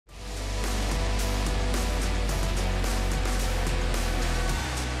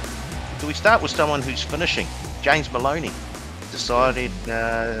we start with someone who's finishing? James Maloney decided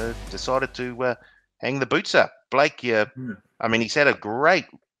to hang the boots up. Blake, I mean, he's had a great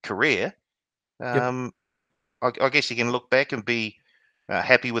career. Yep. I guess you can look back and be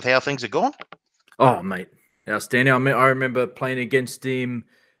happy with how things have gone. Oh, mate, outstanding. I remember playing against him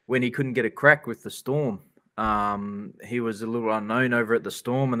when he couldn't get a crack with the Storm. He was a little unknown over at the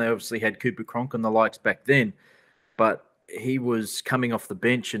Storm, and they obviously had Cooper Cronk and the likes back then. But he was coming off the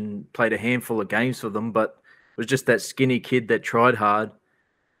bench and played a handful of games for them, but was just that skinny kid that tried hard.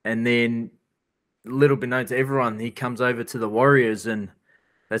 And then, little bit known to everyone, he comes over to the Warriors, and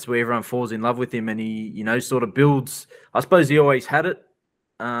that's where everyone falls in love with him. And he, sort of builds. I suppose he always had it,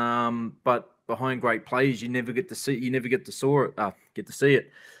 but behind great players, you never get to see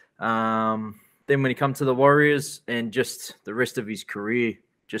it. Then when he come to the Warriors, and just the rest of his career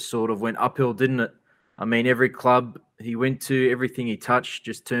just sort of went uphill, didn't it? I mean, every club he went to, everything he touched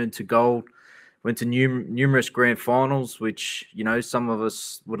just turned to gold. Went to numerous grand finals, which, some of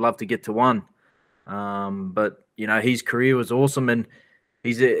us would love to get to one. But, his career was awesome, and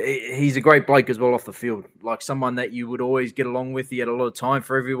he's a great bloke as well off the field. Like someone that you would always get along with. He had a lot of time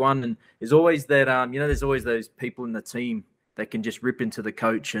for everyone, and there's always that, there's always those people in the team that can just rip into the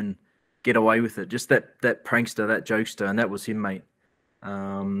coach and get away with it. Just that prankster, that jokester, and that was him, mate.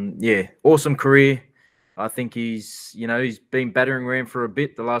 Awesome career. I think he's been battering around for a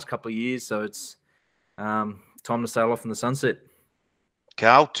bit the last couple of years, so it's time to sail off in the sunset.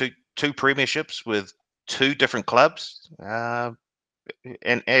 Carl, two premierships with two different clubs, and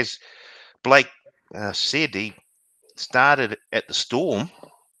as Blake said, he started at the Storm,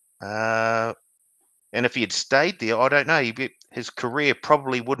 and if he had stayed there, I don't know, his career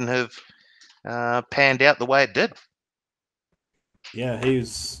probably wouldn't have panned out the way it did. Yeah, he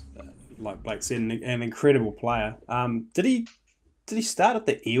was, like Blake said, an incredible player. Did he start at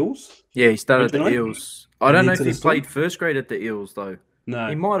the Eels? Yeah, he started at the Eels. I don't know if he Storm? played first grade at the Eels, though. No.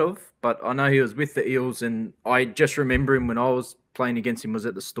 He might have, but I know he was with the Eels, and I just remember him when I was playing against him was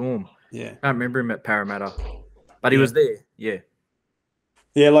at the Storm. Yeah. I can't remember him at Parramatta, but he was there, yeah.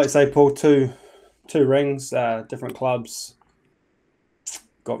 Yeah, like I say, Paul, two rings, different clubs.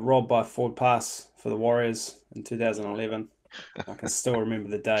 Got robbed by a forward pass for the Warriors in 2011. I can still remember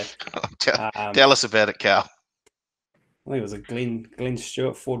the day. Tell us about it, Carl. I think it was a Glenn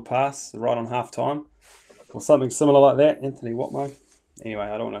Stewart forward pass right on half time, or something similar like that. Anthony Watmo. Anyway,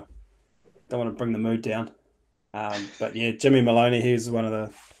 I don't want to bring the mood down. But yeah, Jimmy Maloney, he was one of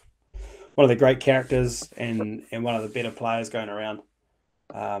the great characters and one of the better players going around.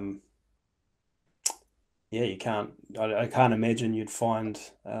 I can't imagine you'd find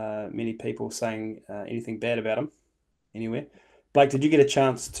many people saying anything bad about him anywhere. Blake, did you get a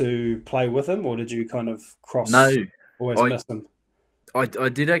chance to play with him, or did you kind of cross? No, always miss him. I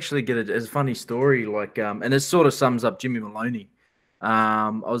did actually get it as a funny story, and it sort of sums up Jimmy Maloney. I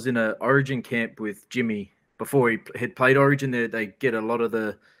was in an Origin camp with Jimmy before he had played Origin. They get a lot of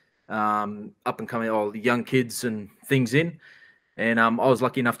the up and coming, the young kids and things in. And I was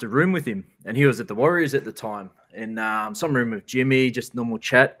lucky enough to room with him, and he was at the Warriors at the time. And some room with Jimmy, just normal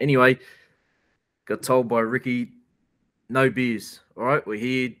chat. Anyway, got told by Ricky, no beers. All right, we're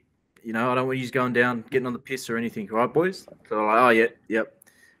here. I don't want you going down, getting on the piss or anything. All right, boys? So I'm like, oh, yeah, yep.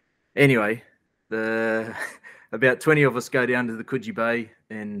 Anyway, about 20 of us go down to the Coogee Bay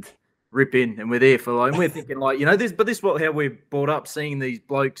and rip in, and we're there for and we're thinking this is how we're brought up, seeing these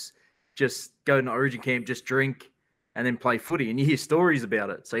blokes just go to Origin camp, just drink, and then play footy, and you hear stories about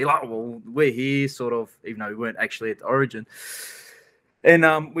it. So you're like, well, we're here, sort of, even though we weren't actually at the Origin.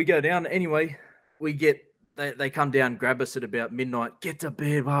 And we go down. Anyway, they come down, grab us at about midnight, get to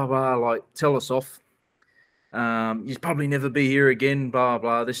bed, blah, blah, tell us off. You'll probably never be here again, blah,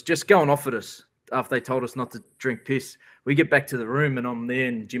 blah. This just going off at us after they told us not to drink piss. We get back to the room, and I'm there,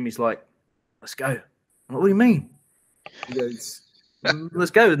 and Jimmy's like, let's go. I'm like, what do you mean? He goes,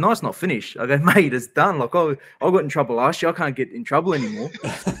 let's go. The night's not finished. I go, mate, it's done. I got in trouble last year. I can't get in trouble anymore.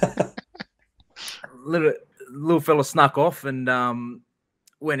 little fella snuck off and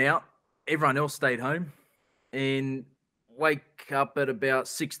went out. Everyone else stayed home, and wake up at about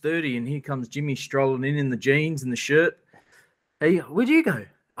 6:30, and here comes Jimmy strolling in the jeans and the shirt. Hey, where'd you go?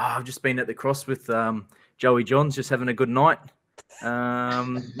 Oh, I've just been at the cross with Joey Johns, just having a good night.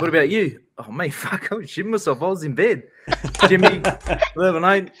 What about you? Oh, mate, fuck, I was shitting myself. I was in bed. Jimmy,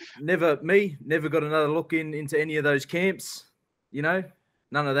 11-8, never got another look into any of those camps. None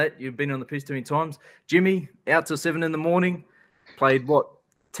of that. You've been on the piss too many times. Jimmy, out till 7 in the morning, played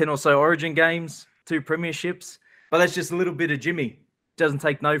 10 or so Origin games, 2 premierships. But that's just a little bit of Jimmy. Doesn't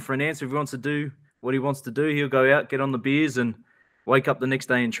take no for an answer. If he wants to do what he wants to do, he'll go out, get on the beers, and wake up the next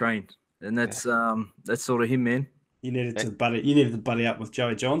day and train. and that's sort of him, man. You needed to buddy up with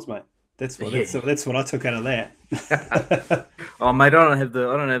Joey Johns, mate. That's what I took out of that. Oh, mate, I don't have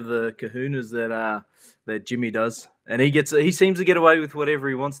the kahunas that Jimmy does, and he seems to get away with whatever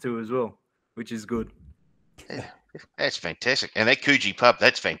he wants to as well, which is good. Yeah, that's fantastic. And that Coogee pub,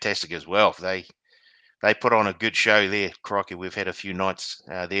 that's fantastic as well. They put on a good show there. Crikey, we've had a few nights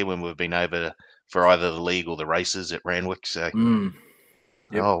there when we've been over for either the league or the races at Randwick. So,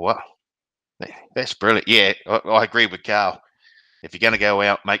 Yep. Oh, wow. That's brilliant. Yeah, I agree with Carl. If you're going to go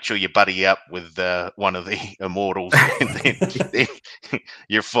out, make sure you buddy up with one of the immortals. Then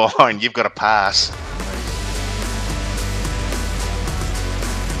you're fine. You've got a pass.